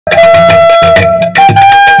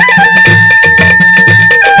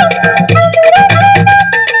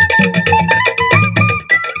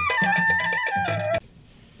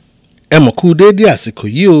kú déédé àsìkò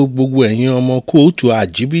yìí o gbogbo ẹ̀yin ọmọ kóòtù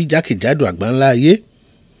àjíbí jákèjádò àgbáńlá ayé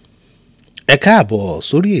ẹ káàbọ̀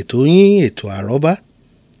sórí ètò yín ètò àrọ́bá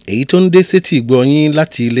èyí tó ń dé sétí ìgbọ́ yín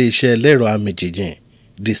láti iléeṣẹ́ ẹlẹ́rọ amìjìjìn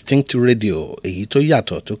distinct radio èyí tó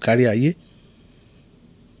yàtọ̀ tó kárí ayé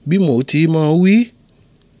bí mo ti mọ̀ wí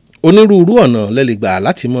onírúurú ọ̀nà lẹ lè gbà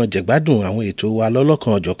láti mọ jẹ̀gbádùn àwọn ètò wa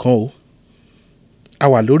lọ́lọ́kan ọ̀jọ̀kan o a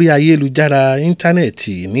wà lórí ayélujára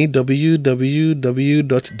íńtánẹ́ẹ̀tì ní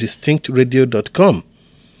www.distinctradio.com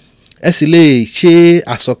ẹ sì lè ṣe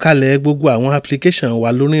àsọ̀kalẹ̀ gbogbo àwọn application wa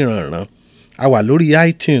lóníranran a wà lórí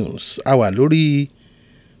iTunes a wà lórí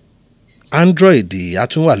Android a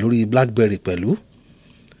tún wà lórí BlackBerry pẹ̀lú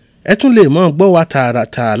ẹ tún lè mọ̀ gbọ́ wa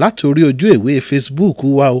tààràtà látòrí ojú ìwé Facebook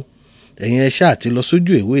wa o ẹ̀yin ẹ ṣáà ti lọ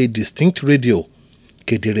sójú ìwé Distinct Radio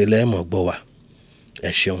kedere lẹ́ẹ̀mọ̀ gbọ́ wa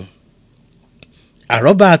ẹ ṣeun.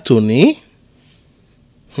 Àrọ́bá tòní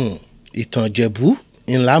ìtàn Ìjẹ̀bú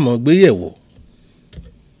ńlá mọ̀ gbéyẹ̀wò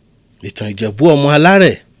ìtàn Ìjẹ̀bú ọmọ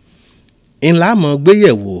alárẹ̀ ńlá mọ̀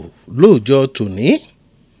gbéyẹ̀wò lóòjọ́ tòní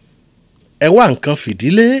ẹ wá nǹkan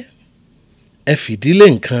fìdílé ẹ fìdílé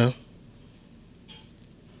nǹkan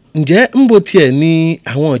ǹjẹ́ ńbo tiẹ̀ ni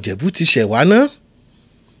àwọn Ìjẹ̀bú ti ṣẹ̀ wá ná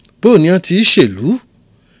bó ni wọ́n ti ṣèlú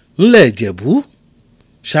ńlẹ̀ Ìjẹ̀bú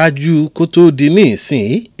ṣáájú kó tó di ní ìsìn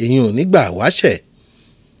èyí ò ní gbà wáṣẹ̀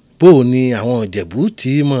bó ni àwọn Ìjẹ̀bú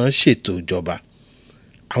tí máa ṣètò ìjọba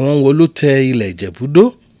àwọn wo ló tẹ ilẹ̀ Ìjẹ̀bú dó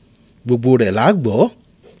gbogbo rẹ̀ lágbọ́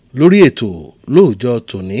lórí ètò lóòjọ́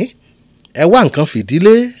tòní ẹ wá nǹkan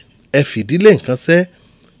fìdílé ẹ fìdílé nǹkan sẹ́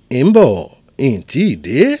ń bọ̀ ìntí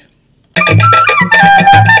ìdé.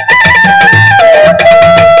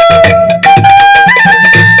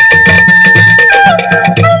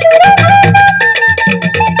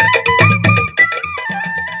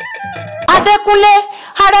 Adékúnlé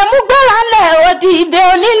Àrẹ̀mú gbéra lẹ̀ òdìdé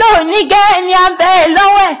onílò onígẹ̀ ní abẹ́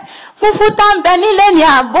lọ́wọ́ ẹ̀ Mufuta ń bẹ nílé ní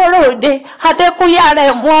àbóròde Adékúnlé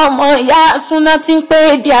Àrẹ̀mú ọmọ ìyá súná tí ń pé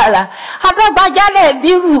di ara adọ́gbajálẹ̀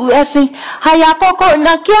bírù ẹ̀sìn àyàkókò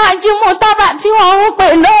náà kí ajímú tábà tí wọ́n ń pè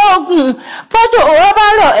lóògùn fọ́jọ́ owó bá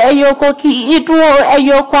rọ̀ ẹ̀yọkọ kì í dún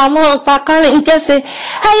ẹ̀yọkọ àwọn pàkánrin kése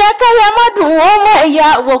ẹ̀yẹkẹ́yẹ mọ́dún ọmọ ẹ̀yà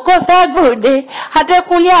àwòkọ́ fẹ́ gbòde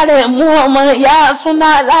Adékúnlé Àrẹ̀mú ọmọ ìyá súná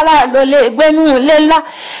lára ló lè gbénú ilé ńlá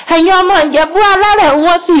ẹ̀yin ọmọ Ìjẹ̀bú alárẹ̀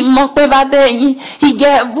wọ́n sì mọ̀ pé bàbá ẹ̀yìn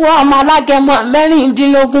Ìjẹ̀bú ọmọ alágẹmọ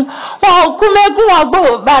mẹ́rìndínlógún wọn ò kú mẹ́gún ọgbó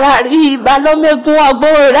bàrà rí ìbálòmẹ́gún ọgbó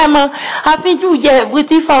rẹ́mọ àfijù Ìjẹ̀bú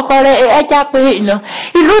tí fọkọ rẹ̀ ẹja pé iná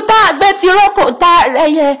ìlú tá a gbé ti rókò tá a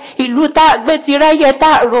rẹ́yẹ ìlú tá a gbé ti rẹ́yẹ tá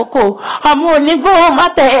a rókò ọmọ onígbó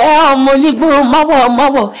mọ́tẹ̀ ẹ ọmọ onígbó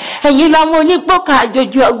mọ́wọ́ ẹ̀yin lọ́mọ onígbó kan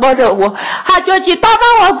àjòjì ọgbọ́dọ̀ wọ̀ àjòjì tó bá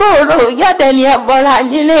wọ́n gbòòrò yọ̀dẹ̀ ni ẹ̀bọ̀ra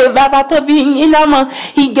nílé bàbá tó bí yín lọ́mọ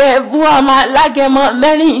Ìjẹ̀bú ọmọ alágẹmọ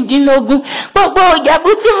mẹ́rìndínlógún gbogbo Ìjẹ̀bú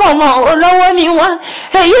tí mo mọ̀ olówó ni wọ́n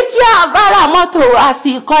èyí tí a bára mọ́tò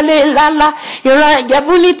àsìkọ́lé ńláńlá ìran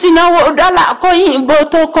Ìjẹ̀bú ní tínáwó dọ́là kóyìnbó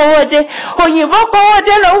tó kówó dé òyìnbó kówó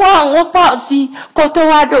dé lówó ọ̀hún pọ̀ sí kó tó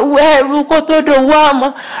wá dòwó ẹrú kó tó dòwó ọmọ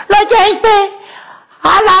lọ́jọ́ ń pé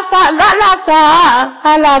alásà lọ́lásà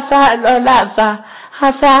alásà lọ́lásà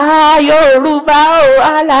àṣà Yorùbá o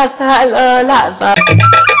alásà lọ́lásà.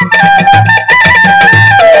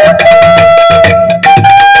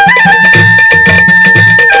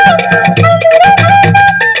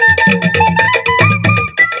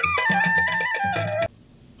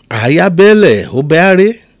 àyà bẹ́ẹ̀lẹ̀ ó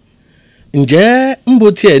bẹ́ẹ̀rẹ́ ǹjẹ́ ńbo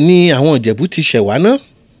tiẹ̀ ni àwọn Ìjẹ̀bú ti ṣẹ̀ wá ná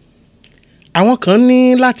àwọn kan ní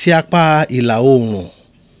láti apá ìlà oòrùn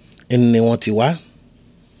ni wọ́n ti wá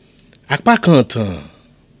apá kan tàn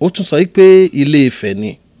ó tún sọ pé Ilé Ifẹ̀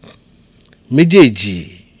ni méjèèjì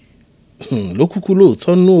ló kúkú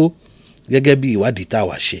lóòótọ́ nú o gẹ́gẹ́ bí ìwádìí tá a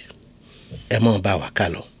wá ṣe ẹ mọ̀ bá wa ká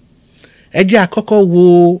lọ ẹ jẹ́ àkọ́kọ́ wo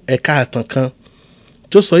ẹ̀ka àtàn kan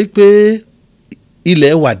tó sọ pé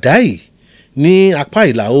ilẹ̀ Wàdáì ní apá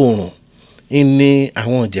ìlà oòrùn ni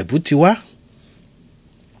àwọn Ìjẹ̀bú ti wá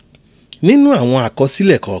nínú àwọn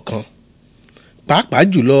àkọsílẹ̀ kọ̀ọ̀kan pàápàá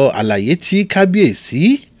jùlọ àlàyé tí kábíyèsí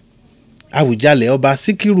Àwùjalẹ̀ ọba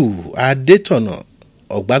Síkírù Adétọ̀nà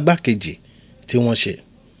Ọ̀gbágbá kejì tí wọ́n ṣe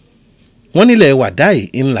wọ́n nílẹ̀ Wàdáì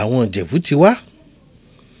ń làwọn Ìjẹ̀bú ti wá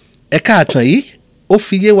ẹ̀ka àtàn yìí ó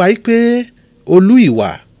fi yé wa pé Olú Ìwà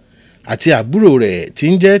àti àbúrò rẹ̀ tí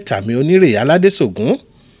ń jẹ́ Tàmí Onírè Aládésògún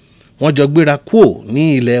wọ́n jọ gbéra kúò ní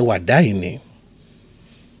ilẹ̀ Wàdáì ni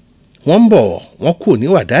wọ́n ń bọ̀ wọ́n kúò ní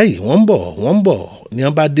Wàdáì wọ́n ń bọ̀ ní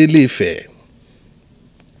wọ́n bá délé Ifẹ̀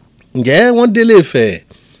ǹjẹ́ wọ́n délé Ifẹ̀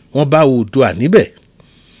wọ́n bá Oòduà níbẹ̀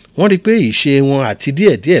wọ́n rí pé ìṣe wọn àti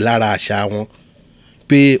díẹ̀díẹ̀ lára àṣà wọn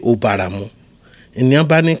pé ó bára mu ènìyàn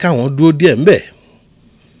bá ní káwọn dúró díẹ̀ ńbẹ̀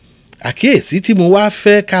àkíyèsí tí mo wá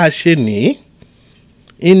fẹ́ ká ṣe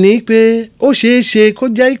ní pé ó ṣeé ṣe kó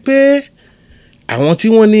jẹ́ pé àwọn tí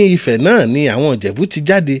wọ́n ní Ifẹ̀ náà ni àwọn Ìjẹ̀bú ti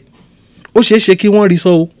jáde. Ó ṣeé ṣe kí wọ́n rí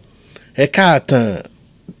sọ o. Ẹ̀ka àtàn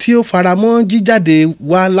tí ó faramọ́ jíjáde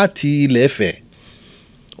wá láti ilẹ̀ Ifẹ̀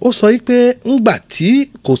ó sọ pé ńgbà tí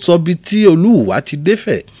kò sọ bí tí Olúwa ti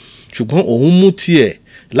dé-Ifẹ̀ ṣùgbọ́n òun mú tiẹ̀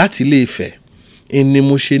láti ilé Ifẹ̀. Ni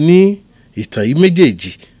mo ṣe ní ìtàn yìí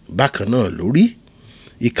méjèèjì bákan náà lórí.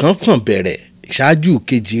 Ìkan kàn bẹ̀rẹ̀ ṣáájú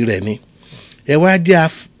kejì rẹ̀ ni. Ẹ wá jẹ́ a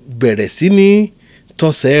bẹ̀rẹ̀ sí ní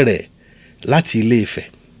tọ́sẹ̀ rẹ̀ láti ilé Ifẹ̀.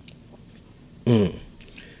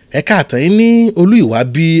 Ẹ̀ka àtàn yìí ní Olúìwà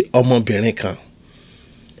bí ọmọbìnrin kan.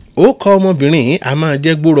 Ó kọ ọmọbìnrin yìí a máa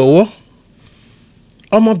jẹ́ Gbórọwọ́.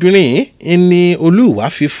 Ọmọbìnrin yìí ni Olúìwà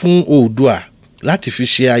fi fún Oòduà láti fi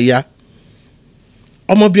ṣe aya.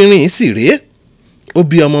 Ọmọbìnrin yìí sì rèé ó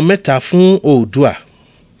bí ọmọ mẹ́ta fún Oòduà.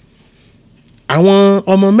 Àwọn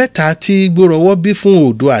ọmọ mẹ́ta tí Gbórọwọ́ bí fún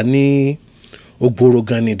Oòduà ní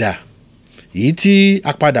Ògbòrògànìdà, èyí tí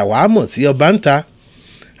a padà wàá mọ̀ sí Ọbàńta.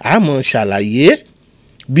 A mọ̀ ṣàlàyé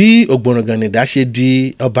bí Ògbòrògànìdà ṣe di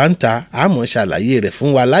Ọbàńta, a mọ̀ ṣàlàyé rẹ̀ fún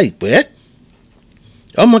wa láìpẹ́.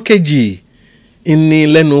 Ọmọ kejì ni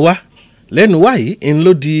Lẹ́nuwá. Lẹ́nuwá yìí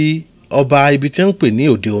ló di ọba ibi tí wọ́n ń pè ní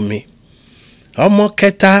Òde Omi. Ọmọ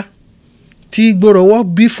kẹta tí Gbórọwọ́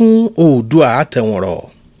bí fún Oòduà Àtẹ̀wọ̀nrọ̀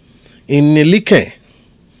ni Líkẹ̀.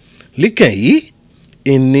 Líkẹ̀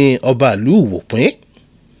yìí ni ọba ìlú Ìwòpín.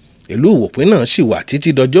 Ìlú Ìwòpín náà sì wà títí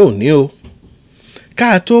dọjọ́ òní o. Ká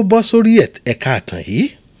tó bọ́ sórí ẹ̀ka àtàn yìí,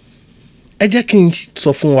 ẹ jẹ́ kí n sọ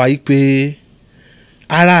fún wa pé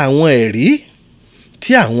ara àwọn ẹ̀rí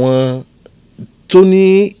tí àwọn tó ní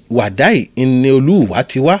Wàdáì ni Olúìwà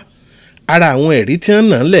ti wá, ara àwọn ẹ̀rí tí wọ́n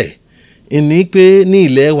náà lẹ̀ ni pé ní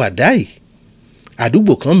ilẹ̀ Wàdáì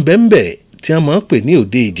àdúgbò kan bẹ́ẹ̀ tí wọ́n máa ń pè ní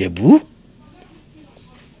Òde Ìjẹ̀bú.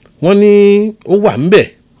 Wọ́n ní ó wà ńbẹ̀,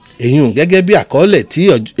 èyí gẹ́gẹ́ bí àkọọ́lẹ̀ tí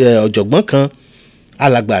ọ̀jọ̀gbọ́n kan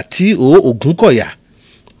alàgbà tí Ògúnkọ̀yà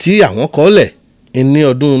tí àwọn kọ́lẹ̀ ní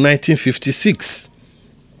ọdún 1956.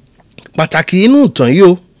 Pàtàkì inú ìtàn yìí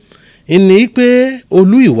o ní pé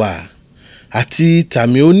Olúìwà àti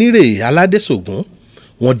Tàmì Onírè Aládésògún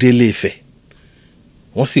wọ́n délé Ifẹ̀,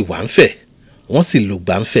 wọ́n sì wà ńfẹ̀, wọ́n sì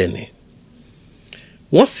lògbà ńfẹ̀ ni.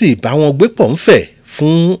 Wọ́n sì bá wọn gbé pọ̀ ńfẹ̀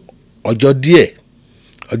fún ọjọ́ díẹ̀.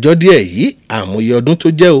 Ọjọ́ díẹ̀ yìí àmọye ọdún tó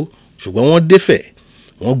jẹ́ o, ṣùgbọ́n wọ́n défẹ̀,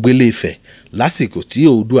 wọ́n gbélé Ifẹ̀ lásìkò tí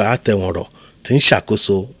Oòduà Àtẹ̀wọ̀nrọ̀ ti ń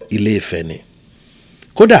ṣàkóso ilé Ifẹ̀ ni.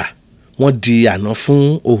 Kódà wọ́n di àná fún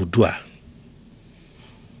Oòduà.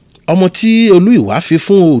 Ọmọ tí Olúìwà fi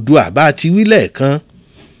fún Oòduà bá ti wí lẹ́ẹ̀kan,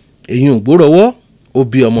 èyí Gbórọwọ́ ó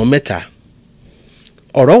bí ọmọ mẹ́ta.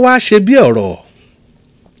 Ọ̀rọ̀ wá ṣe bí ọ̀rọ̀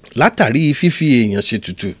látàrí fífi èèyàn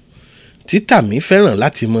ṣètùtù tí Tàmì fẹ́ràn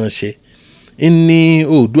láti máa ṣe. Ní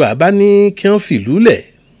Oòduà bá ní kí wọ́n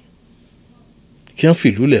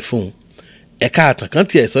fìlú lẹ̀ fún un. Ẹ̀ka àtàn kan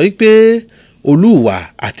tiẹ̀ sọ pé Olúìwà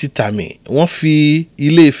àti Tàmì wọ́n fi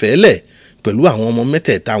ilé Ifẹ̀ lẹ̀ pẹ̀lú àwọn ọmọ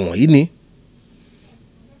mẹ́tẹ̀ẹ̀ta wọ̀nyí ni.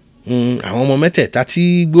 Àwọn ọmọ mẹ́tẹ̀ẹ̀ta tí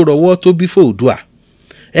Gbórọwọ́ tó bí fún Oòduà.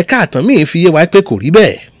 Ẹ̀ka àtàn míì fi yé wa pé kò rí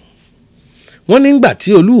bẹ́ẹ̀. Wọ́n nígbà tí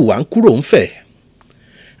Olúìwà ń kúrò ńfẹ̀,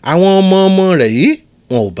 àwọn ọmọ rẹ̀ yìí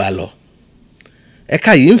wọn ò bá lọ.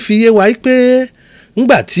 Ẹ̀ka yìí ń fi yé wa pé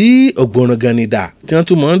ńgbà tí Ògbòrògànìdà tí wọ́n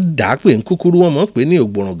tún máa ń dà á pé ń kúkúrú, wọ́n máa ń pè ní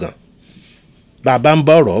Ògbòrògàn. Bàbá ń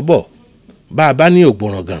bá ọ̀rọ̀ bọ̀, bàbá ní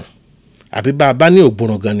Ògbòrògàn àbí bàbá ní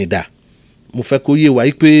Ògbòrògànìdà, mo fẹ́ kó yé wa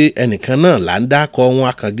pé ẹnìkan náà là ń dákọ wọn,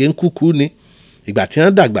 Àkàngé ń kúkú ni. Ìgbà tí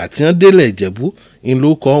wọ́n dàgbà tí wọ́n délẹ̀ Ìjẹ̀bú ń ló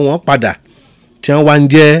kọ́ wọn padà tí wọ́n wá ń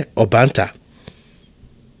jẹ́ Ọbàńta.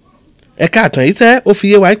 Ẹ̀ka àtàn yìí tẹ́ ó fi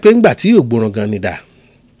yé wa pé ńgbà tí Ògbòrògànìdà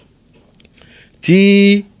tí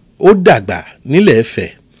ó dàgbà nílẹ̀ Ifẹ̀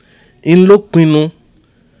ń ló pinnu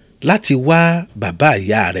láti wá bàbá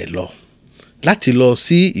ìyá rẹ̀ lọ, láti lọ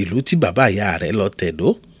sí ìlú tí bàbá ìyá rẹ̀ lọ tẹ̀dó,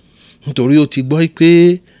 nítorí ó ti gbọ́ pé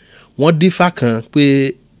wọ́n dífá kan pé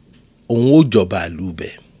òun ó jọba ìlú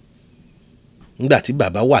bẹ̀. Nígbà tí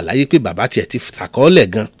bàbá wà láyé pé bàbá tiẹ̀ ti ṣàkọọ́lẹ̀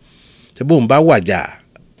gan, tí bóun bá wàjà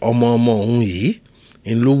ọmọ òun yìí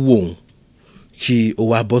ń ló wò òun kí ó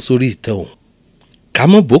wá bọ́ sórí ìtẹ́ òun.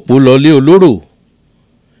 Kámọ́ bòpò lọlé olóró.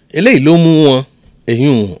 Eléyìí ló mú wọn,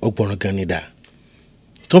 èyún Ògbòrògànìdà,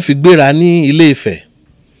 tó fi gbéra ní ilé Ifẹ̀.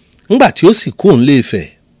 Nígbà tí ó sì kú nílé Ifẹ̀,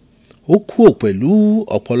 ó kú pẹ̀lú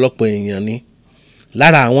ọ̀pọ̀lọpọ̀ èèyàn ni.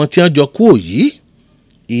 Lára àwọn tí wọ́n jọ kú yìí,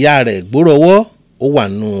 ìyá rẹ̀ Gbórọwọ́ ó wà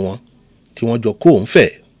nù wọn tí wọ́n jọ kú ńfẹ̀.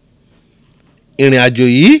 Ìrìn àjò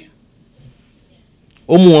yìí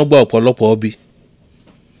ó mú wọn gba ọ̀pọ̀lọpọ̀ ọbí.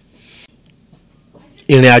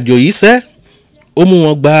 Ìrìn àjò yìí ó mú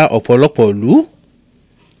wọn gba ọ̀pọ̀lọpọ̀ ìlú.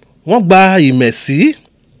 Wọ́n gba Ìmẹ̀sí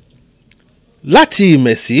láti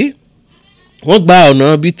Ìmẹ̀sí wọ́n gba ọ̀nà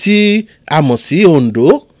ibi tí a mọ̀ sí Oǹdó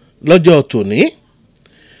lọ́jọ́ tòní.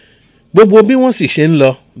 Gbogbo bí wọ́n sì ṣe ń lọ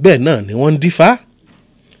bẹ́ẹ̀ náà ni wọ́n ń dífá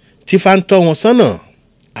tífá ń tọ́ wọn sọ́nà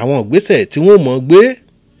àwọn ìgbésẹ̀ tí wọ́n mọ̀ gbé.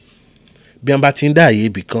 Bí wọ́n bá ti ń dá àyè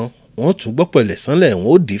ibì kan wọ́n tún gbọ́ pẹ̀lẹ́ sánlẹ̀ wọ́n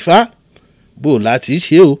ó dífá bó láti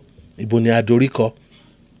ṣe o, ibo ni a dorí kọ.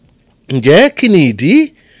 Ǹjẹ́ kí ni ìdí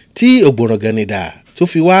tí Ògbòrògànìdà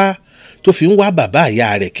tó fi ń wá bàbá ìyá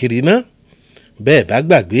rẹ̀ kiri ná? Bẹ́ẹ̀ bá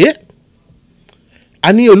gbàgbé, a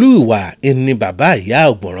ní Olúìwà ni bàbá ìyá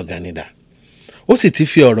Ògbòrògànìdà. Ó sì ti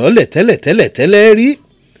fi ọ̀rọ̀ lẹ̀ tẹ́lẹ̀ rí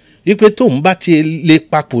wípé tóun bá ti lè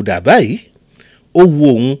papòdà báyìí ó wu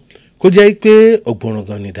òun kó jẹ́ pé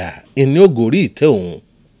Ògbòrògànìdà ni ó gorí ìtẹ́ òun.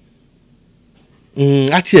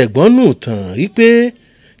 Àti ẹ̀gbọ́n nù tàn wípé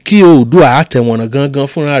kí Oòduà àtẹ̀wọ̀nà gangan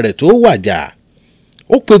fúnra rẹ̀ tó wàjà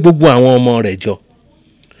ó pe gbogbo àwọn ọmọ rẹ̀ jọ.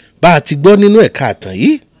 Bá a ti gbọ́ nínú ẹ̀ka àtàn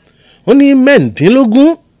yìí ó ní mẹ́rìndínlógún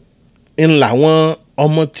ń làwọn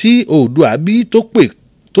ọmọ tí Oòduà bí tó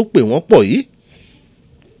pè wọ́n pọ̀ yìí.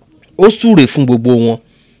 Ó súre fún gbogbo wọn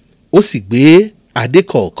ó sì gbé adé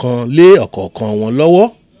kọ̀ọ̀kan lé ọ̀kọ̀ọ̀kan wọn lọ́wọ́.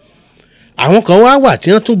 Àwọn kan wà tí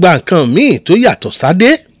wọ́n tún gba nǹkan míì tó yàtọ̀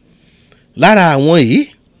sádé. Lára àwọn yìí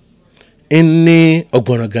ni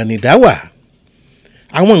Ògbòrògànìdà wà.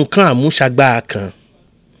 Àwọn nǹkan àmúṣagbára kan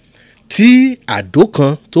tí àdó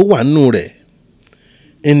kan tó wà nínú rẹ̀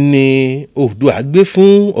ni Oòduà gbé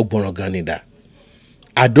fún Ògbòrògànìdà.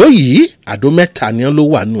 Àdó yìí àdó mẹ́ta ni wọ́n ló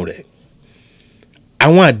wà nínú rẹ̀.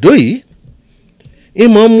 Àwọn àdó yìí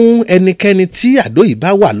ìmọ̀ mú ẹnikẹ́ni tí àdó yìí bá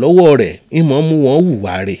wà lọ́wọ́ rẹ̀ ìmọ̀ mú wọn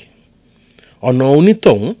hùwà rẹ̀, ọ̀nà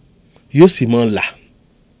onítọ̀hún yóò sì mọ̀ là.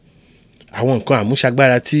 Àwọn nǹkan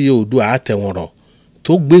àmúṣagbára tí Oòduà àtẹ̀wọ̀nrọ̀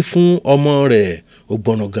tó gbé fún ọmọ rẹ̀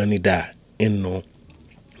Ògbòrògànìdà inú.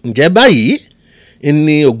 Ǹjẹ́ báyìí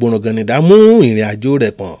ni Ògbòrògànìdà mú ìrìn àjò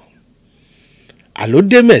rẹ̀ pọ̀n. Àló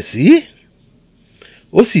dé Mẹ̀sí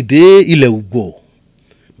ó sì dé ilẹ̀ Ùgbò.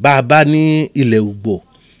 Bá a bá ní ilẹ̀ Ùgbò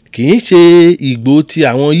kì í ṣe Ìgbò tí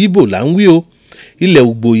àwọn Yíbò là ń wí o. Ilẹ̀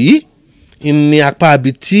Ùgbò yìí ni apá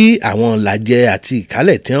ibi tí àwọn Làjẹ àti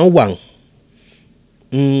Ìkálẹ̀ tí wọ́n wà.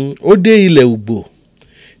 Ó dé ilẹ̀ Ùgbò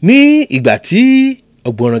ní ìgbà tí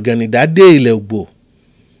Ògbòrògànìdà dé ilẹ̀ Ùgbò.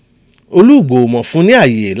 Olúùgbò mọ̀ fún ní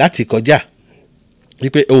àyè láti kọjá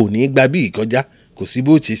wípé o ò ní gba bí ìkọjá kò sí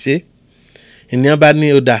bó ti ṣe. Ènìyàn bá ní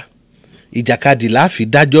ó da ìjàkadì la fi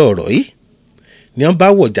dájọ́ ọ̀rọ̀ yìí. Ni wọ́n bá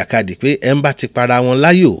wọ̀ jàkadì pé ẹ̀ ń bá ti para wọn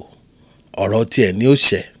láyò ọ̀rọ̀ tiẹ̀ ni ó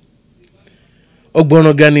ṣẹ.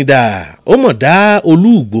 Ògbòrògànìdà ó mọ̀ dá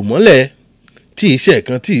Olúùgbò mọ́lẹ̀ tí iṣẹ́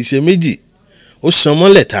kan tí iṣẹ́ méjì ó san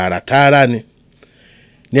mọ́lẹ̀ tààràtààrà ni.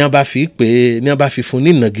 Ni wọ́n bá fi fún ní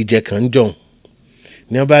ìnagijẹ kan jọ̀hún.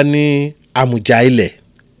 Ni wọ́n bá ní àmùjà ilẹ̀,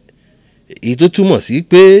 èyí tó túmọ̀ sí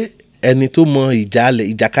pé ẹni tó mọ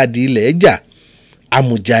ìjàkadì ilẹ̀ jà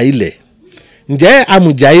àmùjà ilẹ̀. Ǹjẹ́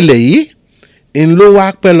àmùjà ilẹ̀ yìí ń ló wá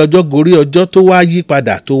pẹ́ lọ́jọ́ gorí ọjọ́ tó wá yí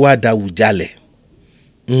padà tó wá dàwùjalẹ̀.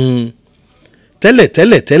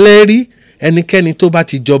 Tẹ́lẹ̀ rí ẹnikẹ́ni tó bá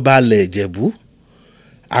ti jọba alẹ̀ Ìjẹ̀bú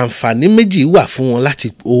àǹfààní méjì wà fún wọn láti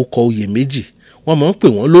orúkọ oyè méjì. Wọ́n máa ń pè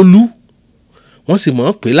wọ́n lólú, wọ́n sì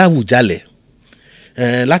máa ń pè láwùjalẹ̀.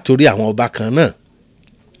 Látòrí àwọn ọba kan náà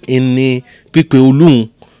ní pípe olúhun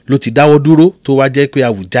ló ti dáwọ́ dúró tó wá jẹ́ pé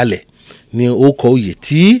àwùjalẹ̀ ni orúkọ oyè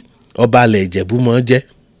tí ọba alẹ̀ Ìjẹ̀bú máa ń jẹ́.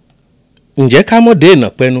 Ǹjẹ́ ká mọ̀ dé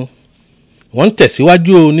ìnàpẹ́nu wọ́n ń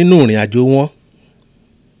tẹ̀síwájú nínú ìrìn àjò wọn.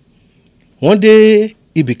 Wọ́n dé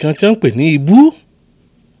ibì kan tí wọ́n ń pè ní Ibú.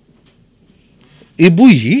 Ibú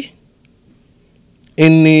yìí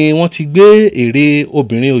ni wọ́n ti gbé ère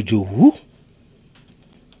obìnrin Òjòwú.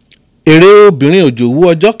 Ère obìnrin Òjòwú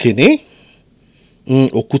ọjọ́ kìíní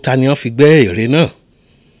òkúta ni wọ́n fi gbẹ́ ère náà.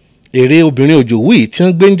 Ère obìnrin Òjòwú yìí tí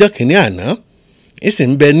wọ́n gbé ń jọ́ kìíní àná sì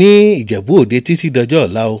ń bẹ ní Ìjẹ̀bú Òde títí dọjọ́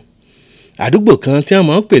ọ̀la o. Àdúgbò kan tí wọ́n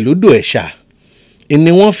máa ń pè lódò Ẹ̀ṣà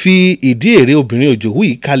ni wọ́n fi ìdí ère obìnrin Òjòwú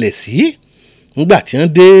yìí kalẹ̀ sí nígbà tí wọ́n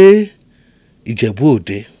dé Ìjẹ̀bú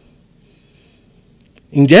Òde.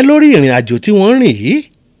 Ǹjẹ́ lórí ìrìn àjò tí wọ́n rìn yìí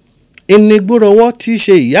ẹni Gbórọwọ́ tí í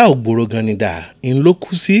ṣe ìyá Ògbòrògànìdà ń ló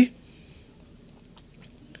kú sí.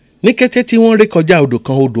 Ní kété tí wọ́n ré kọjá odò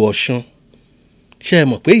kan, odò Ọ̀ṣun, ṣe é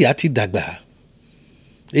mọ̀ pé ìyá ti dàgbà.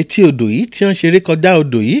 Etí odò yìí tí wọ́n ṣe ré kọjá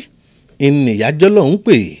odò yìí ìyá jọ́lọ́ ń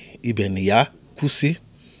pè, ibẹ̀ nìyá kú sí.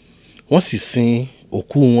 Wọ́n sì sin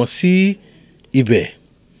òkú wọn sí ibẹ̀.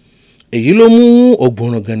 Èyí ló mú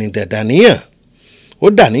Ògbòrògànìdà dàníyàn. Ó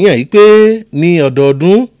dàníyàn yìí pé ní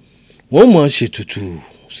ọdọọdún wọ́n mọ̀ ṣètùtù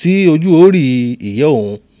sí ojú orí ìyá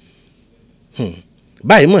òun.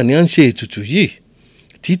 Báyìí mọ̀ ni wọ́n ń ṣe ètùtù yìí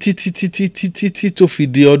títí tó fi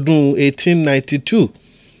di ọdún 1892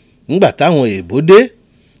 nígbà táwọn èèbó dé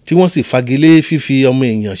tí wọ́n sì fagilé fífi ọmọ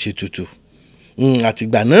èèyàn ṣètùtù.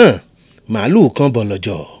 Àtìgbà náà màálùú kan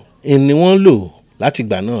bọ̀lọ̀jọ̀ ni wọ́n lò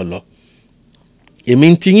látìgbà náà lọ. èmi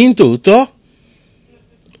ń tiyín tòótọ́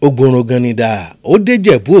ògbòrògànìdà ó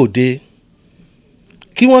déjẹ̀bú òde.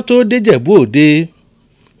 kí wọ́n tó déjẹ̀bú òde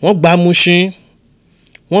wọ́n gba Mushin,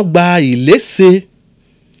 wọ́n gba Ìléṣe,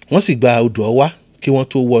 wọ́n sì gba odò Ọwá kí wọ́n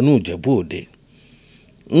tó wọnú Ìjẹ̀bú Òde.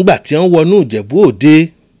 ńgbà tí wọ́n wọnú Ìjẹ̀bú Òde,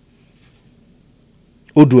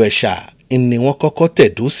 odò Ẹ̀ṣà ni wọ́n kọ́kọ́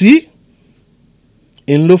tẹ̀dó sí.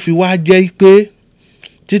 n ló fi wá jẹ́ pé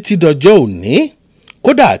títí dọjọ́ òní,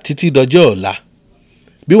 kódà títí dọjọ́ ọ̀la,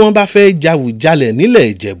 bí wọ́n bá fẹ́ jàwùjalẹ̀ nílẹ̀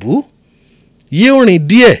Ìjẹ̀bú, yóò rìn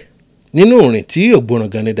díẹ̀ nínú ìrìn tí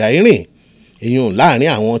ògbòrògànìdà rìn, èyàn láàrin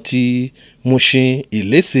àwọn tí Mushin,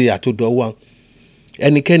 Ìléṣe àtodò Ọwá.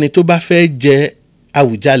 ẹnikẹ́ni tó bá fẹ́ jẹ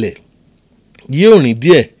àwùjalẹ̀ yóò rìn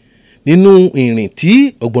díẹ̀ nínú ìrìn tí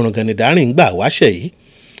ògbòrògànìdà rìn gbà wáṣẹ̀ yìí.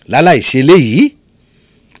 láláì ṣe léyìí,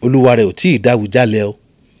 olúwa rẹ̀ ò tí ì dáwùjalẹ̀ o.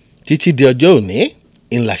 títí di ọjọ́ òní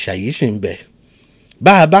ńláṣà yìí sì ń bẹ.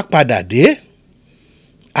 bá a bá padà dé,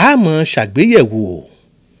 a mọ̀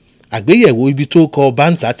àgbéyẹ̀wò ibi tó kọ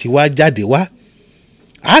báńtà ti wá jáde wá.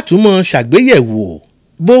 a tún mọ̀ ṣàgbéyẹ̀wò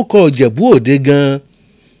bó kọ Ìjẹ̀bú Òde gan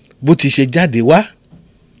bó ti ṣe jáde wá.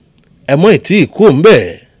 ẹ mọ̀ ètí ìkó ń bẹ̀,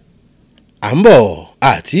 à ń bọ̀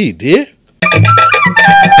àti ìdé.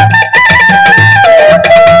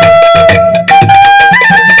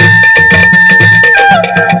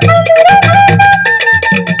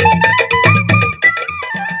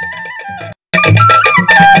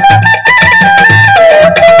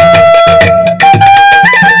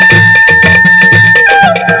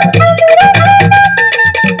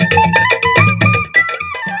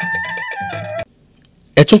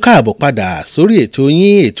 ẹ tún káàbọ̀ padà sórí ètò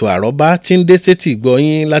yín, ètò àrọ́bá tí ń dé sétí ìgbọ́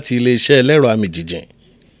yín láti iléeṣẹ́ ẹlẹ́rọ amìjìjìn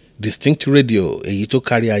Distinct Radio, èyí tó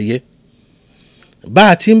kárí ayé. bá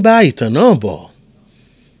a ti ń bá ìtàn náà bọ̀,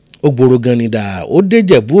 ògbòrògànìdà ó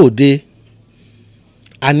déjẹ̀bú Òde.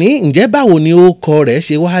 àní ǹjẹ́ báwo ni ó kọ rẹ̀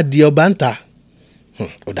ṣe wá di ọba ń ta?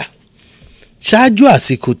 ṣáájú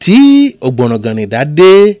àsìkò tí ògbòrògànìdà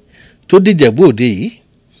dé tó déjẹ̀bú Òde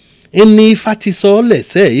yìí, ní Ifá ti sọ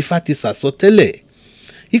lẹ́sẹ̀, Ifá ti sàsọ tẹ́lẹ̀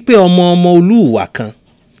ipe ọmọ Olúùwà kan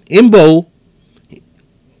ń bọ̀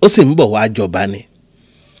ó sì ń bọ̀ wá jọba ni.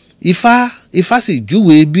 Ifá sì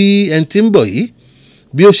júwe bí ẹni tí ń bọ̀ yìí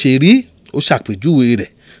bí ó ṣe rí, ó ṣàpèjúwe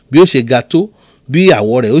rẹ̀ bí ó ṣe ga tó, bí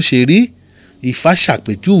àwọ̀ rẹ̀ ó ṣe rí. Ifá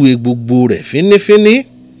ṣàpèjúwe gbogbo rẹ̀ fínífíní.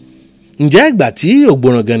 ǹjẹ́ ìgbà tí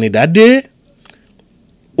ògbòrògànìdà dé,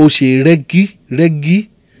 ó ṣe rẹ́gí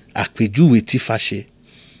àpèjúwe tí Ifá ṣe.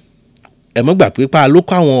 ẹ mọ́ gbà pé ló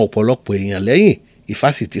kọ́ àwọn ọ̀pọ̀lọpọ̀ èèyàn lẹ́yìn. Ifá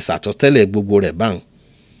sì ti sàtọ́tẹ́lẹ̀ gbogbo rẹ̀ báwọn.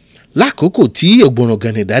 lákòókò tí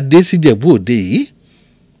ògbòrògànìdà dé síjẹ̀bú Òde yìí,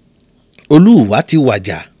 Olúùwà ti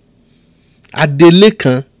wàjà, adelé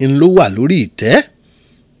kan ló wà lórí ìtẹ́.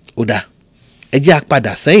 ó dà, ẹ jẹ́ a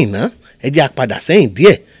padà sẹ́yìn náà, ẹ jẹ́ a padà sẹ́yìn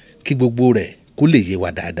díẹ̀ kí gbogbo rẹ̀ kó lè yé wa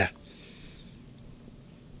dáadáa.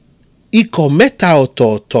 ikọ̀ mẹ́ta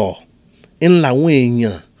ọ̀tọ̀ọ̀tọ̀ làwọn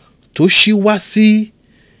èèyàn tó ṣí wá sí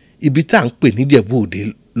ibi tá à ń pè níjẹ̀bú Òde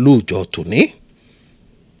lóòjọ́ tòní.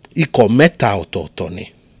 ikọ̀ mẹ́ta ọ̀tọ̀ọ̀tọ̀ ni.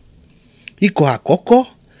 ikọ̀ àkọ́kọ́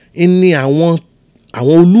ni àwọn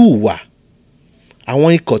Olúùwà, àwọn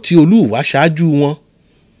ikọ̀ tí Olúùwà ṣáájú wọn.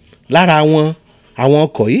 lára wọn, àwọn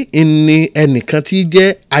ọkọ̀ yìí ni ẹnìkan tí jẹ́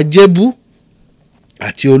Ajẹ́bú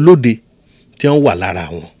àti Olóde tí wọ́n wà lára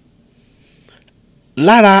wọn.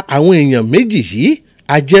 lára àwọn èèyàn méjì yìí,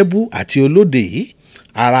 Ajẹ́bú àti Olóde yìí,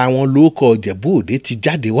 ara wọn ló kọ Ìjẹ̀bú Òde ti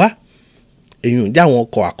jáde wá. èyàn jẹ́ àwọn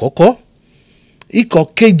ọkọ̀ àkọ́kọ́. ikọ̀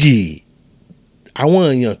kejì, àwọn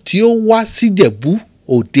èèyàn tí ó wá síjẹ̀bú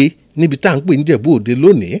Òde níbi tá à ń pè ní Ìjẹ̀bú Òde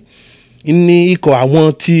lónìí, ní ikọ̀ àwọn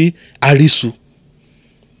tí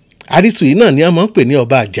Àrísù yìí náà ni a máa ń pè ní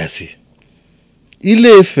ọba Àjàsì.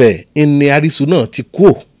 Ilé Ifẹ̀ ni Àrísù náà ti kú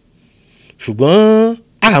o, ṣùgbọ́n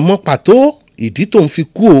àmọ́ pàtó ìdí tó ń fi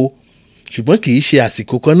kú o, ṣùgbọ́n kì í ṣe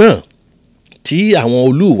àsìkò kan náà tí àwọn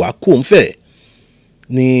Olúùwà kú òun fẹ̀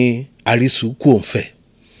ni Àrísù kú òun fẹ̀.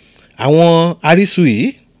 àwọn Àrísù yìí,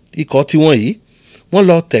 ikọ̀ tiwọn yìí, wọ́n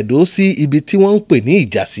lọ tẹ̀dó sí ibi tí wọ́n ń pè ní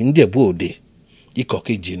Ìjàsí níjẹ̀bú Òde. ikọ̀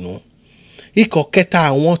kejì nu. ikọ̀ kẹta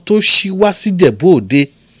àwọn tó ṣí wá síjẹ̀bú Òde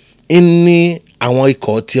ní àwọn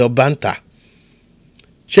ikọ̀ tí Ọbàńtà.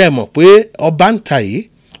 ṣé ẹ mọ̀ pé Ọbàńtà yìí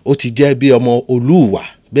ó ti jẹ́ bí ọmọ Olúùwà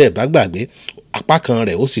bẹ́ẹ̀ bá gbàgbé, apá kan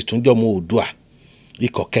rẹ̀ ó sì tún jọmọ Oòduà.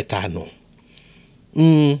 ikọ̀ kẹta nù.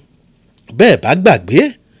 bẹ́ẹ̀ bá gbàgbé,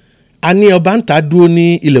 a ní Ọbàńtà dúró ní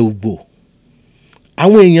ilẹ̀ Ùgbò.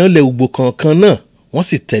 àwọn èèyàn ilẹ̀ Ùgbò kọ̀ọ̀kan náà wọ́n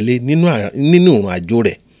sì tẹ̀lé nínú ìrìn àjò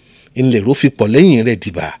rẹ̀. ńlẹ̀rọ fi pọ̀ lẹ́yìn rẹ̀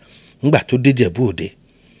dìbà ńgbà tó dé Ìjẹ̀bú Òde.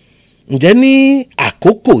 ǹjẹ́ ní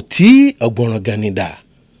àkókò tí ọ̀gbọ̀nràn gànìdà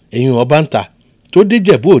èyàn Ọbàntà tó dé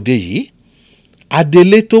Ìjẹ̀bú Òde yìí,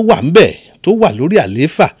 adelé tó wà ńbẹ̀ tó wà lórí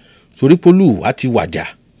àlééfà torí pólú àti wàjà,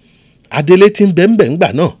 adelé tí ń bẹ ńgbà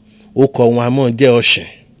náà ó kọ wọn àmọ́ jẹ́ Ọ̀ṣìn.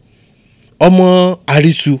 Ọmọ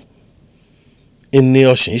Àríṣu ìní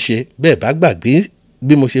Ọ̀ṣìn ṣe, bẹ́ẹ̀ bá gbàgbé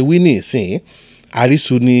bí mo ṣe wí ní ìsìn,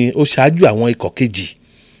 Àríṣu ni ó ṣáájú àwọn ikọ̀ kejì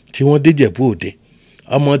tí wọ́n dé Ìjẹ̀bú Òde.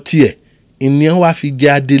 Ọmọ tiẹ̀ ìní wá fi jẹ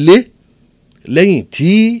adelé lẹ́yìn tí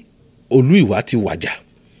Olú Ìwà ti wàjà.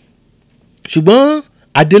 Ṣùgbọ́n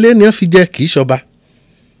adelé ni wọ́n fi jẹ, kì í ṣọba.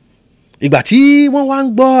 Ìgbà tí wọ́n wá ń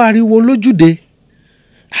gbọ́ ariwo lójúde,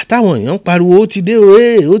 àtàwọn èèyàn ń pariwo ó ti dé o,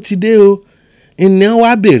 ó ti dé o, ìní wá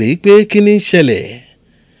béèrè pé kí ni ń ṣẹlẹ̀.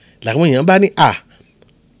 Làwọn èèyàn bá ní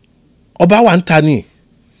ọba wà ń ta ni,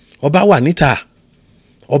 ọba wà níta,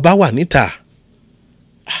 ọba wà níta.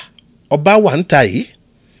 Ọba wà ń ta yìí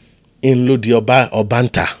ń ló di ọba ń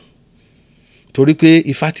ta, torí pé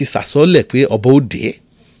Ifá ti sàsọ́lẹ̀ pé ọba ó dé,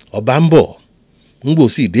 ọba ń bọ̀, ń gbò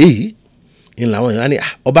sí dé yìí ń làwọn èèyàn ní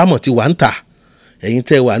ọba mọ̀ ti wà ń ta, ẹ̀yin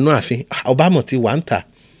tẹ́ wà náà àfin ọba mọ̀ ti wà ń ta.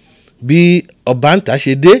 Bí ọba ń ta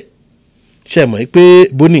ṣe dé, ṣe mọ̀ pé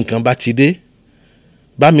bó ní nǹkan bá ti dé,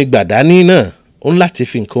 bá mi gbàdání náà ó ń láti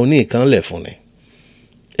fi nǹkan oní nǹkan lẹ̀ fún ni.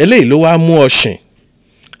 Eléyìí ló wá mú Ọ̀ṣìn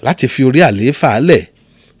láti fi orí àlééfà lẹ̀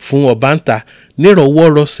fún Ọbàntà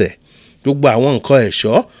nírọ̀wọ́rọ̀sẹ̀. Gbogbo àwọn nǹkan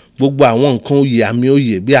ẹ̀ṣọ́, gbogbo àwọn nǹkan oyè, àmì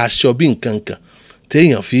oyè bí aṣọ, bí nǹkan kan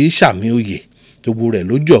téèyàn fi ṣàmì oyè, gbogbo rẹ̀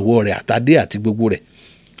ló jọ̀wọ́ rẹ̀, àtàdé àti gbogbo rẹ̀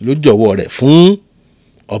ló jọ̀wọ́ rẹ̀ fún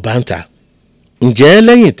Ọbàntà. Ǹjẹ́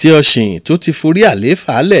lẹ́yìn tí Ọ̀ṣìn tó ti forí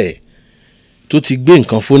àlééfà lẹ̀ tó ti gbé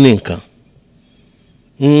nǹkan fún ní nǹkan,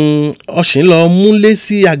 Ọ̀ṣìn lọ múlé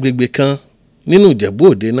sí agbègbè kan nínú Ìjẹ̀bú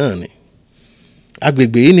Òde náà ni.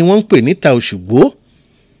 Agbègbè yìí ni wọ́n ń pè níta Òṣùgbó.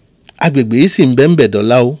 Agbègbè yìí sì ń bẹ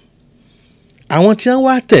dọ́là o. Àwọn tí wọ́n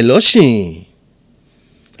wá tẹ̀ lọ́ṣìn,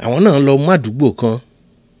 àwọn náà lọ mú àdúgbò kan,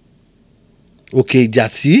 Òkè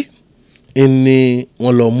Ìjàsí ni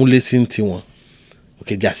wọ́n lọ múlé sí tiwọn.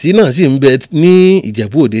 Òkè Ìjàsí náà sì ń bẹ ní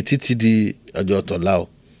Ìjẹ̀bú Òde títí di ọjọ́ tọ̀la o.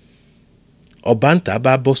 Ọbàntà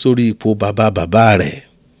bá bọ́ sórí ipò bàbá rẹ̀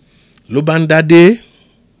ló bá ń dádé.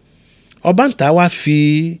 Ọbàntà wá fi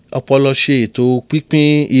ọpọlọ ṣe ètò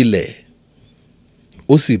pínpín ilẹ̀,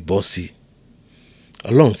 ó sì bọ́ sí i.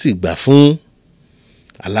 Ọlọ́run sì gbà fún,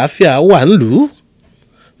 àlàáfíà wà nílùú.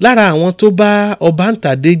 Lára àwọn tó bá Ọbàntà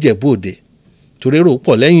dé Ìjẹ̀bú Òde torí èrò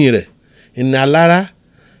pọ̀ lẹ́yìn rẹ̀, ìní Alára,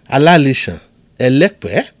 Alálìṣàn,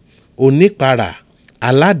 Ẹlẹ́pẹ́, Onípara,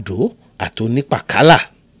 Aládò àti Onípàkálà.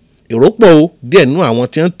 Èrò pọ̀ o, díẹ̀ nú àwọn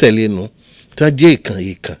tí wọ́n tẹ̀lé nu tí wọ́n jẹ́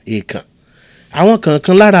ìkàn. Àwọn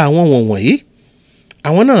kankan lára àwọn wọ̀nyí,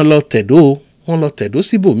 àwọn náà lọ tẹ̀dó, wọ́n lọ tẹ̀dó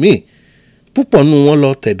síbòmíì. Púpọ̀ nú wọn lọ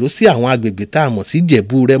tẹ̀dó sí àwọn agbègbè tá a mọ̀ sí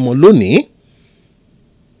Ìjẹ̀bú Rẹ́mọ lónìí.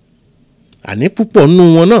 Àní púpọ̀ nú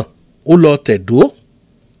wọn náà ó lọ tẹ̀dó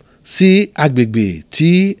sí agbègbè tí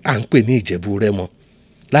à ń pè ní Ìjẹ̀bú Rẹ́mọ.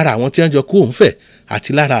 Lára àwọn tí wọ́n jọ kú òun fẹ̀ àti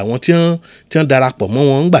lára àwọn tí wọ́n darapọ̀ mọ́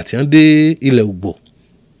wọn ńgbà tí wọ́n dé ilẹ̀ Ògbò.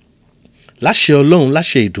 Láṣẹ Ọlọ́run,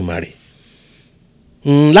 láṣẹ Ìdùmarè,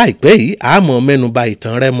 láìpẹ́ yìí àmọ́ mẹ́nuba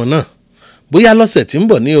ìtàn Rẹ́mọ náà, bóyá lọ́sẹ̀ tí ń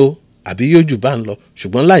bọ̀ ní o àbí yóò jù bá ń lọ,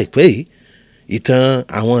 ṣùgbọ́n láìpẹ́ yìí ìtàn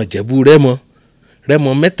àwọn Ìjẹ̀bú Rẹ́mọ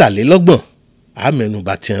 23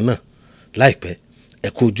 àmẹ́nuba tiẹ̀ náà láìpẹ́. Ẹ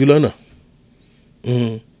kú ojú lọ́nà,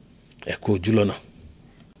 ẹ kú ojú lọ́nà.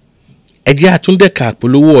 Ẹ jẹ́ àtúndẹ̀ka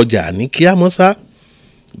àpolówó ọjà ní kíámọ́sá.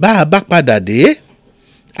 Bá a bá padà dé,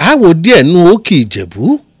 a wò díẹ̀ nú òkè Ìjẹ̀bú,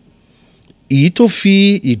 èyí tó fi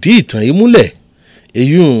ìdí ìtàn yìí múlẹ̀.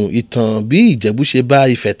 Èyún ìtàn bí Ìjẹ̀bú ṣe bá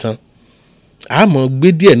Ifẹ̀ tán. A mọ̀ gbé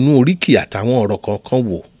díẹ̀ nú oríkì àtàwọn ọ̀rọ̀ kankan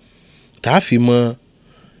wò tá a fi mọ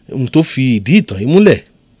ohun tó fi ìdí ìtàn yìí múlẹ̀.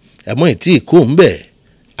 Ẹ̀mọ́ ìtí ìkó ń bẹ̀,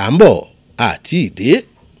 à ń bọ̀ àti ìdé.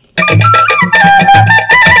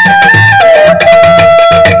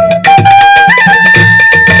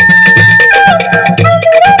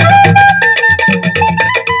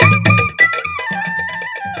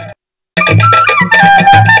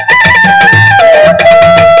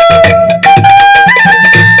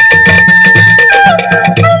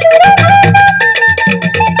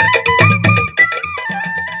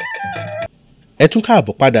 Ẹ tún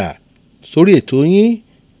káàbọ̀ padà sórí ètò yín,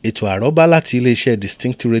 ètò àrọ́bá láti iléeṣẹ́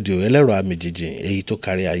Distinct Radio ẹlẹ́rọ àmìjìjìn èyí tó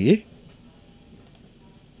kárí ayé.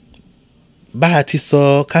 Bá a ti sọ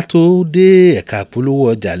ká tó dé ẹ̀ka polówó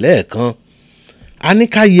ọjà lẹ́ẹ̀kan, a ní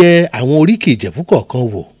ká yẹ àwọn oríkì Ìjẹ̀bú kọ̀ọ̀kan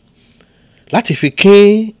wò láti fi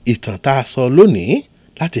kín ìtàn tá a sọ lónìí,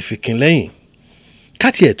 láti fi kín lẹ́yìn. Ká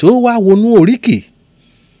tiẹ̀ tó wá wọnú oríkì,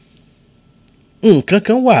 nǹkan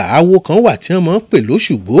kan wà, awo kan wà tí wọ́n máa ń pè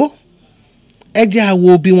lóṣùgbó. Ẹ jẹ́ a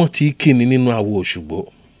wo bí wọ́n ti kíni nínú awo Òṣùgbó.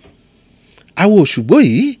 awo Òṣùgbó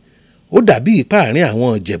yìí ó dàbí ipá àárín àwọn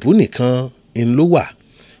Ìjẹ̀bú nìkan ń ló wà.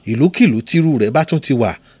 Ìlúkìlú tírú rẹ̀ bá tún ti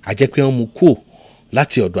wà á jẹ́ pé wọ́n mú kúò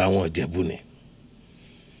láti ọ̀dọ̀ àwọn Ìjẹ̀bú ni.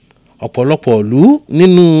 Ọ̀pọ̀lọpọ̀ ìlú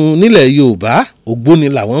nílẹ̀ Yorùbá Ògbóni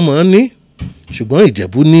làwọn máa ń ní, ṣùgbọ́n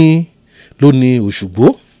Ìjẹ̀bú ló ní Òṣùgbó.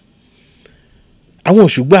 Àwọn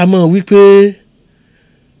Òṣùgbó a máa wí pé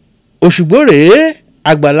Òṣùgbó rèé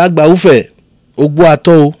àgbàlagbà Ufẹ̀ ogbó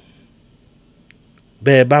atọ́ o.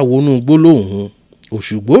 Bẹ́ẹ̀ bá wọnú gbólóhùn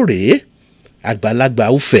Òṣùgbó rèé àgbàlagbà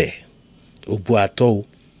Ufẹ̀ ogbó atọ́ o.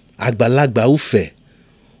 Àgbàlagbà Ufẹ̀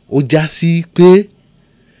ó já sí pé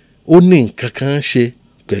ó ní nǹkan kan ṣe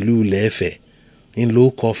pẹ̀lú ilẹ̀ Ifẹ̀ ń ló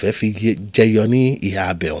kọ́ fẹ́ fi jẹyọ ní ìhà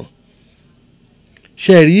abẹ̀hùn.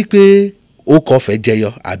 Ṣé ẹ rí i pé ó kọ́ fẹ́ jẹyọ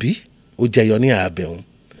àbí ó jẹyọ ní ìhà abẹ̀hùn?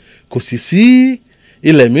 Kò sì sí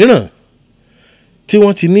ilẹ̀ mìíràn tí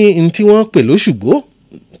wọ́n ti ní ní tí wọ́n pè lóṣùgbó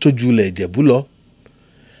tó ju ilẹ̀ Ìjẹ̀bú lọ.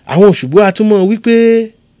 Àwọn Òṣùgbó atúmọ̀ wípé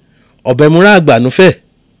ọ̀bẹ̀múrà àgbànúfẹ̀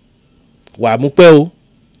wàá mú pẹ́ o,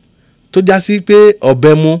 tó já sí pé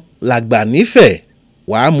ọ̀bẹ̀mú làgbà nífẹ̀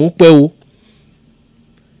wàá mú pẹ́ o.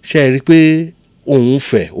 Ṣé ẹ rí i pé òun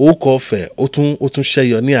fẹ̀ ó kọ́ fẹ̀ ó tún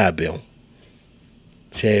ṣẹyọ ní àbẹ̀hùn?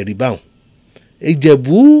 Ṣé ẹ rí báwọn?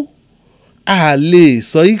 Ìjẹ̀bú a lè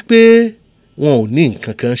sọ yí pé wọn ò ní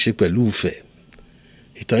nǹkan kan ṣe pẹ̀lú Ifẹ̀.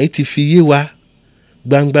 Ìtàn yìí ti fi yé wa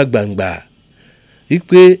gbangba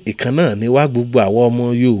wípé ìkan náà ni wá gbogbo àwọn ọmọ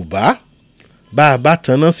Yorùbá. Bá a bá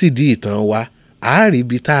tanná sídìí ìtàn wa a rí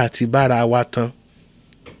ibi tá a ti bára wa tán.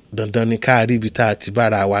 Dandan ni ká rí ibi tá a ti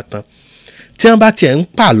bára wa tán. Tí wọ́n bá tiẹ̀ ń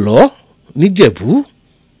pàlọ́ níjẹ̀bú,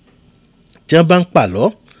 tí wọ́n bá ń pàlọ́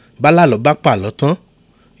bálálọ́ bá pàlọ́ tán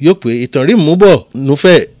yóò pé ìtàn rí mú bọ̀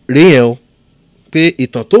núfẹ̀ rí yẹn o, pé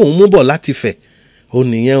ìtàn tóun mú bọ̀ láti Ifẹ̀ ò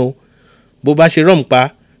nìyẹn o. Bó bá ṣe rọ́m pa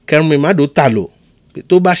kẹnu mi má dò tà lò,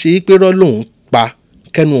 tó bá ṣe pé rọ́ lòun pa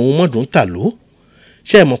kẹnu òun mọ̀dún tà lò.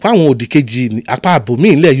 Ṣé ẹ mọ̀ pé àwọn òdì kejì apá àbòmí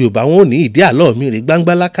ilẹ̀ Yorùbá wọn ò ní ìdí àlọ́ mi rè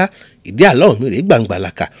gbangbalaka, ìdí àlọ́ mi rè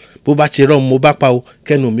gbangbalaka. Bó bá ṣe rọ́m mo bá pa o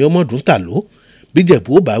kẹnu mi ó mọ̀dún tà lò. Bí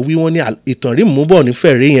Ìjẹ̀bú ó bá wí wọ́n ní ìtàn rí mú bọ̀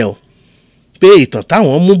nífẹ̀ rí yẹn o, pé ìtàn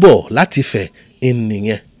táwọn mú bọ̀ láti Ifẹ̀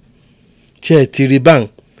nìyẹn. Ṣé ẹ ti rí báwọn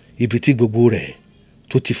ibi tí gbogbo rẹ̀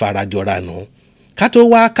tó ti farajọra nù? Ká tó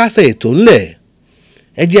wá kásẹ̀ ètò ńlẹ̀,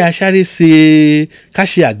 ẹ jẹ́ aṣáré ká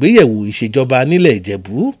ṣe àgbéyẹ̀wò ìṣèjọba nílẹ̀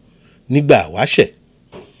Ìjẹ̀bú nígbà wáṣẹ̀.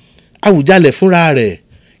 Àwùjalẹ̀ fúnra rẹ̀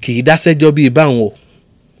kì í dáṣẹ́jọ́ bíi báwọn o.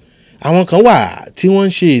 Àwọn kan wà tí wọ́n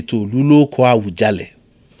ń ṣe ètò ìlú lóko Àwùjalẹ̀.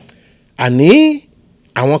 Àní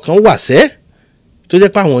àwọn kan wà sẹ́ tó jẹ́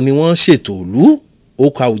pé àwọn ni wọ́n ṣètò ìlú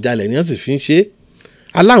oko Àwùjalẹ̀ ni wọ́n sì fi ń ṣe.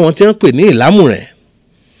 Aláwọn tí wọ́n pè ní Ìlámùrẹ̀,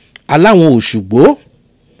 aláwọn Òṣùgbó,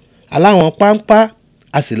 aláwọn Páńpá,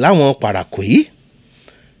 a sì láwọn Pàràkòyí.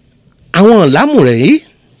 Àwọn Ìlámùrẹ̀ yìí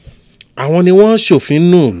àwọn ni wọ́n ṣòfin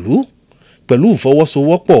nù ìlú pẹ̀lú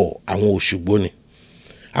ìfọwọ́sowọ́pọ̀ àwọn Òṣùgbó ni.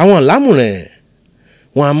 Àwọn Ìlámùrẹ̀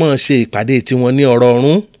wọn a máa ṣe ìpàdé tiwọn ní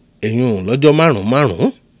ọrọọrún èyún lọ́jọ́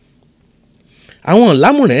márùn-ún. Àwọn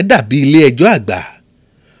Ìlámùrẹ̀ dàbí ilé ẹjọ́ àgbà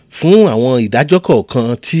fún àwọn ìdájọ́ kọ̀ọ̀kan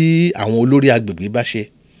tí àwọn olórí agbègbè bá ṣe.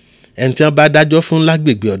 Ẹni tí wọ́n bá dájọ́ fún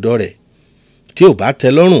lágbègbè ọ̀dọ̀ rẹ̀ tí ò bá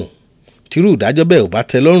tẹ́ lọ́rùn, tírú ìdájọ́ bẹ́ẹ̀ ò bá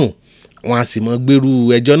tẹ́ lọ́rùn, wọn a sì mọ gbèrú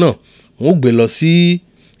ẹjọ́ náà wọn ó gbé lọ sí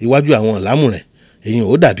iwájú àwọn Ìlámùrẹ̀. Èyí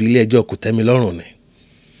ò dàbí ilé ẹjọ́ kò tẹ́mi lọ́rùn ni.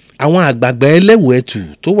 Àwọn àgbààgbà ẹlẹ́wù ẹ̀tù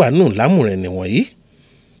tó wà nù Ìlámùrẹ̀ nìwọ̀nyí: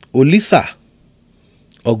 Olísà,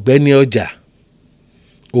 Ọ̀gbẹ́ni Ọjà,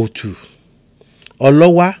 Òtù,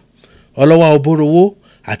 Ọlọ́wà Ọbọ̀rọ̀wọ́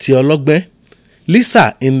àti Ọlọ́gbẹ́. Lísà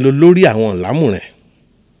ń lọ lórí àwọn Ìlámùrẹ̀.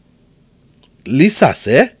 Lísà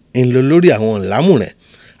sẹ́ ń lọ lórí àwọn Ìlámùrẹ̀.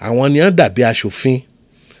 Àwọn ni wọ́n dàbí aṣòfin.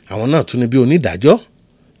 Àwọn náà tún ní bí onídàájọ́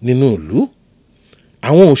nínú ìlú.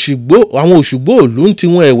 Àwọn Òṣùgbó ìlú ń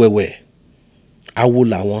tiwọn ẹ̀wẹ̀wẹ̀. Awo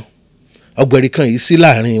làwọn. Ọ̀gbẹ̀rì kan yìí sí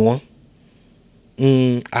láàrin wọn.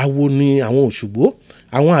 Awo ni àwọn Òṣùgbó.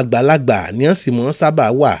 Àwọn àgbàlagbà ni wọ́n sì mọ́ sábà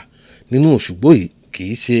wà nínú Òṣùgbó yìí, kì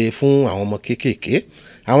í ṣe fún àwọn ọmọ kéékèèké.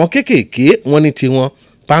 Àwọn kéékèèké wọ́n ní tiwọn,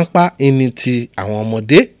 Páńpá ní ti àwọn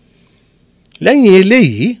ọmọdé. Lẹ́yìn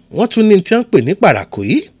eléyìí wọ́n tún ní tí wọ́n pè ní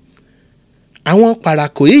Pàràkòyí. Àwọn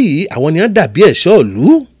Pàràkòyí yìí àwọn ni wọ́n dàbí ẹ̀ṣọ́ ìlú.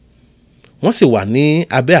 Wọ́n sì wà ní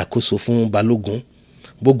abẹ́ àkóso fún balógun.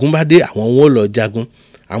 Bógun bá dé àwọn wọn lọ jagun.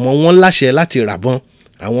 Àwọn wọn láṣẹ láti ràbọn.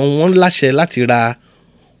 Àwọn wọn láṣẹ láti ra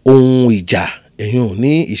ohun ìjà èyàn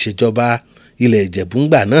ní ìṣèjọba ilẹ̀ Ìjẹ̀bú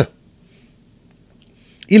ńgbà náà.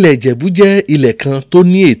 Ilẹ̀ Ìjẹ̀bú jẹ́ ilẹ̀ kan tó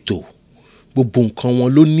ní ètò. Gbogbo nǹkan wọn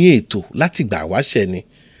ló ní ètò láti gbà wáṣẹ̀ ni.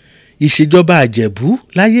 Ìṣèjọba Ìjẹ̀bú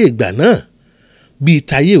láyé ìgbà náà bíi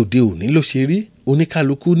tayé òde òní ló ṣe rí,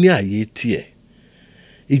 oníkálukú ní àyè tiẹ̀.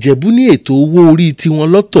 Ìjẹ̀bú ní ètò owó orí tiwọn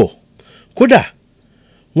lọ́tọ̀. Kódà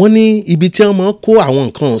wọ́n ní ibi tí wọ́n máa kó àwọn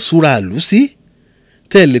nǹkan ìṣúra ìlú sí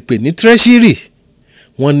tẹ́ lè pè ní treasury.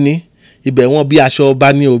 wọ́n ní ibẹ̀ wọn bí aṣọ ọba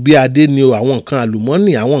ni o, bí adé ni o, àwọn nǹkan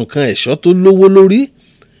àlùmọ́nì, àwọn nǹkan ẹ̀ṣọ́ tó lówó lórí,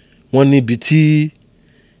 wọ́n níbi tí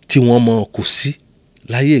wọ́n mọ̀ kò sí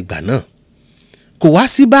láyé ìgbà náà. kò wá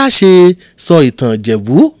sí bá a ṣe sọ ìtàn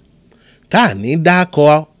Ìjẹ̀bú tá à ní dákọ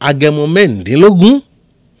agẹmọ mẹ́rìndínlógún.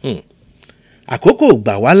 àkókò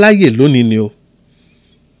gbà wá láyè lónìí ni o.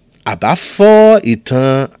 àbá fọ́ ìtàn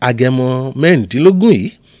agẹmọ mẹ́rìndínlógún yìí,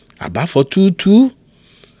 àbá fọ́ túútú.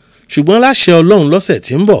 ṣùgbọ́n láṣẹ Ọlọ́run lọ́sẹ̀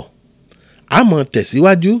tí ń bọ̀ a máa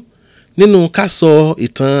tẹ̀síwájú nínú ká sọ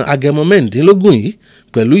ìtàn agẹmọ mẹ́rìndínlógún yìí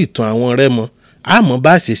pẹ̀lú ìtàn àwọn Rẹ́mọ. a mọ̀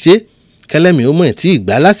bá a ṣe ṣe kẹlẹ́mi ó mọ̀ tí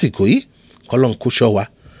ìgbà lásìkò yìí kọ́lọ́n kó ṣọ́ wa.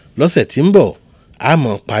 lọ́sẹ̀ tí ń bọ̀ a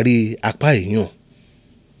mọ̀ parí apá èèyàn.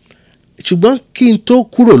 ṣùgbọ́n kí n tó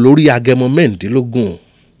kúrò lórí agẹmọ mẹ́rìndínlógún,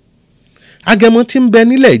 agẹmọ tí ń bẹ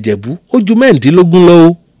nílẹ̀ Ìjẹ̀bú ó ju mẹ́rìndínlógún lọ o.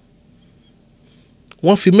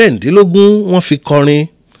 wọ́n fi mẹ́rìndínlógún wọ́n fi kọrin,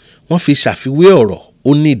 wọ́n fi ṣàfiwé ọ̀rọ̀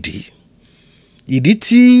ó nídìí. ìdí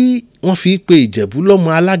tí wọ́n fi pe Ìjẹ̀bú lọ́mọ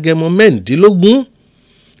alágẹmọ mẹ́rìndínlógún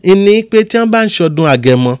ni pé tí wọ́n bá ń ṣọdún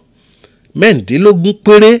agẹmọ mẹ́rìndínlógún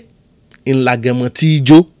péré ńlágẹmọ tí í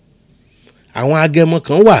jó. àwọn agẹmọ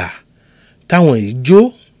kan wà táwọn ìjó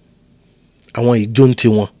àwọn ìjó ń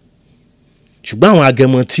tiwọn, ṣùgbọ́n àwọn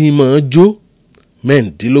agẹmọ tí máa jó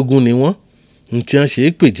mẹ́rìndínlógún ni wọ́n ń tí wọ́n ṣe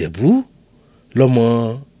é pè Ìjẹ̀bú lọ́mọ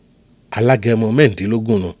alágẹmọ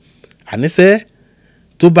mẹ́rìndínlógún nù. àníṣe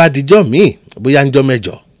tó bá dijọ́ míì bóyá ńjọ́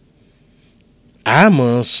mẹ́jọ a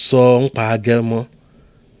máa sọ ń pa agẹmọ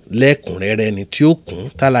lẹ́kùnrẹ́rẹ́ ni tí ó kún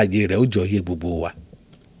tálàyé rẹ̀ ó jọ yé gbogbo wa.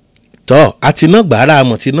 tọ́ àti náà gbàrà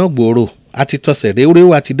àmọ̀ tí náà gbòòrò àti tọ̀sẹ̀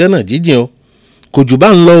réwéréwà àti dẹ́nà jíjìn o, kò jù bá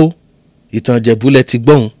ń lọ o. ìtàn Ìjẹ̀bú lẹ ti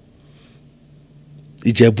gbọ́n,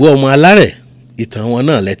 Ìjẹ̀bú ọmọ alárẹ̀ ìtàn wọn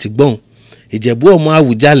náà lẹ ti gbọ́n. Ìjẹ̀bú ọmọ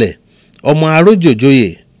Àwùjalẹ̀, ọmọ arójòjòyè,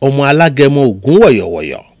 ọmọ alágẹmọ ògún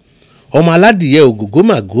wọ̀yọ̀wọ̀yọ̀, ọmọ aládìyẹ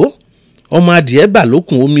ògògómàgó, ọmọ adìyẹ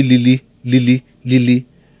bàlókùn omi líli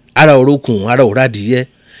ara òrokùn ara òradìyẹ.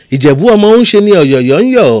 Ìjẹ̀bú ọmọ ń ṣe ní ọ̀yọ̀yọ̀ ń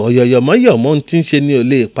yọ̀, ọ̀yọ̀yọ̀ mọ́yọ̀ mọ́ ti ń ṣe ní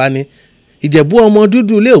olè ìpani. Ìjẹ̀bú ọmọ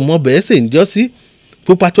dúdú ilé ò mọ bẹ́ẹ̀ sè ń jọ́ sí,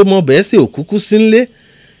 pupa tó mọ bẹ́ẹ̀ sè òkúkú sí ńlé.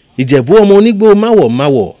 Ìjẹ̀bú ọmọ onígbó máwọ̀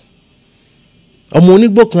ọmọ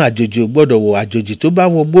onígbó kan àjòjì ò gbọ́dọ̀ wọ̀, àjòjì tó bá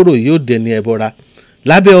wọ gbòòrò yóò dẹni ẹbọra.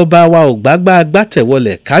 lábẹ́ ọba wa Ògbágbá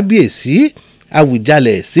Agbátẹ̀wọlẹ̀ Kábíyèsí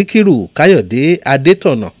Àwùjalẹ̀ Síkírù Káyọ̀dé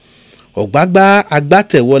Adétọ̀nà, Ògbágbá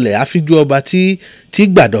Agbátẹ̀wọlẹ̀ àfijú ọba tí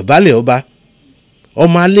gbàdọ̀bálẹ̀ ọba,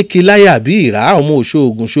 ọmọ alékiláyà bí ìrá, ọmọ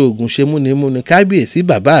òṣoògùn ṣe múnimúni. Kábíyèsí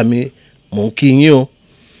bàbá mi mò ń kí yín o.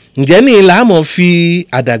 ǹjẹ́ ní làámọ̀ fi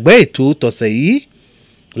àdàgbẹ́ ètò tọ̀sẹ̀ yìí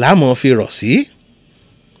làámọ̀ fi rọ̀ sí.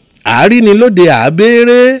 àárínilóde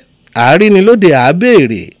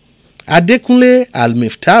àábéèrè Adékúnlé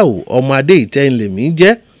Almiftau ọmọ adé ìtẹ́yìnlẹ̀mí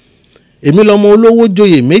jẹ́. èmi lọmọ olówó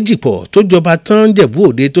joyè méjì pọ̀ tó jọba tán Jẹ̀bú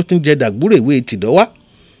Òde tó tún jẹ dàgbúrèwé tìdọ́wá.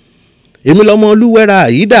 èmi lọmọ olúwẹ́ra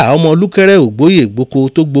àyídà ọmọ olúkẹrẹ ògbóyè gboko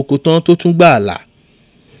tó gboko tán tó tún gbà àlà.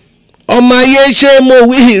 ọmọ ayé ṣe mo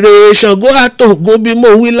wí ire Ṣàngó àtògùn bí mo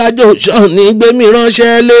wí lájò ṣàn ní gbémi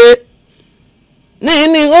ránṣẹ́ lé.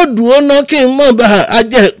 ní ó dùn ó ná kí n mọ̀ bá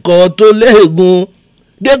ajẹ́kọ̀ọ́ tó léegun.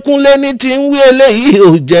 Dékúnlé ní ti ń wí eléyìí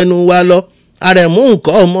ò jẹnu wa lọ. Àrẹ̀mú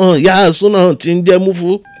nǹkan ọmọ ìyá súná ti ń jẹ́ mú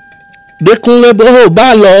fún. Dékúnlé bó o bá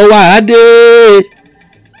lọ wà á dé,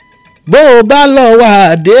 bó o bá lọ wà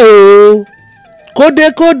á dé o.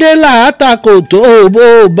 kódékódé làátàkò tó bó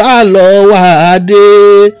o bá lọ wà á dé.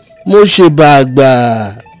 mo ṣe bàgbà.